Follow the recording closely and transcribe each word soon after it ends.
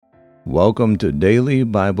Welcome to Daily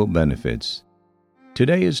Bible Benefits.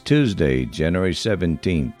 Today is Tuesday, January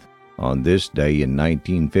 17th. On this day in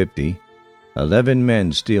 1950, 11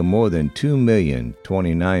 men steal more than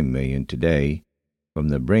 $2,029 million today from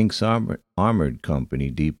the Brinks Armored Company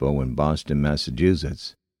depot in Boston,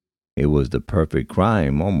 Massachusetts. It was the perfect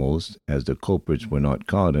crime almost, as the culprits were not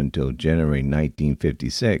caught until January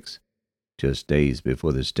 1956, just days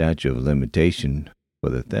before the statute of limitation for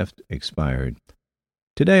the theft expired.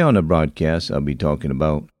 Today on the broadcast, I'll be talking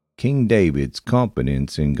about King David's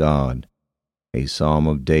confidence in God, a psalm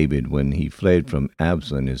of David when he fled from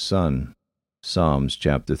Absalom his son. Psalms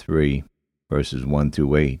chapter 3, verses 1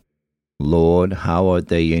 through 8. Lord, how are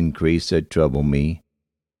they increased that trouble me?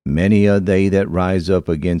 Many are they that rise up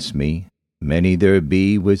against me. Many there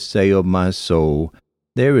be which say of my soul,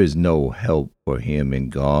 there is no help for him in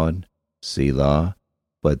God. Selah.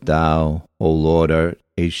 But thou, O Lord, art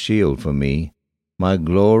a shield for me, my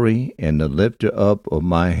glory and the lifter up of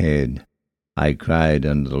my head. I cried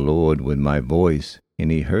unto the Lord with my voice,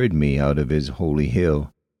 and he heard me out of his holy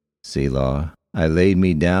hill. Selah. I laid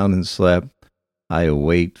me down and slept. I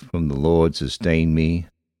awaked from the Lord sustained me.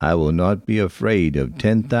 I will not be afraid of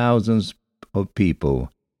 10,000s of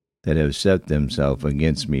people that have set themselves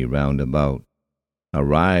against me round about.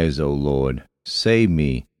 Arise, O Lord, save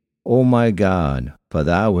me, O my God, for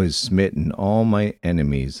thou hast smitten all my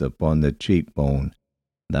enemies upon the cheekbone.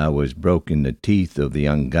 Thou hast broken the teeth of the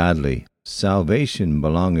ungodly. Salvation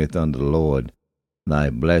belongeth unto the Lord.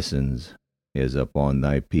 Thy blessings is upon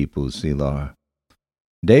thy people, Selah.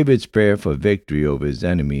 David's prayer for victory over his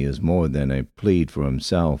enemy is more than a plea for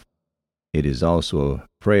himself. It is also a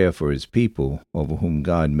prayer for his people over whom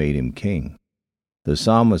God made him king. The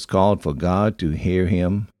psalmist called for God to hear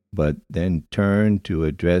him, but then turned to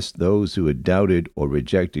address those who had doubted or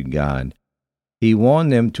rejected God. He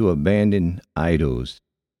warned them to abandon idols,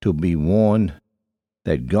 to be warned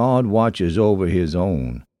that God watches over his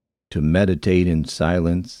own, to meditate in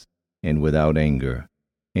silence and without anger,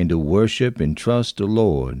 and to worship and trust the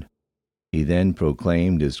Lord. He then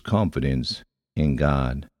proclaimed his confidence in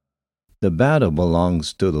God. The battle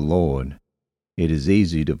belongs to the Lord. It is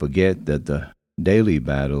easy to forget that the daily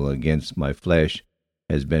battle against my flesh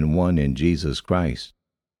has been won in Jesus Christ.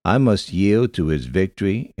 I must yield to his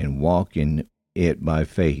victory and walk in it by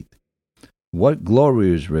faith. What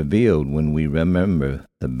glory is revealed when we remember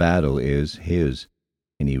the battle is his,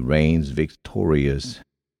 and he reigns victorious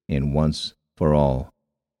and once for all.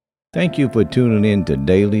 Thank you for tuning in to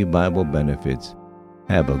Daily Bible Benefits.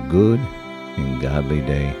 Have a good and godly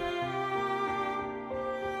day.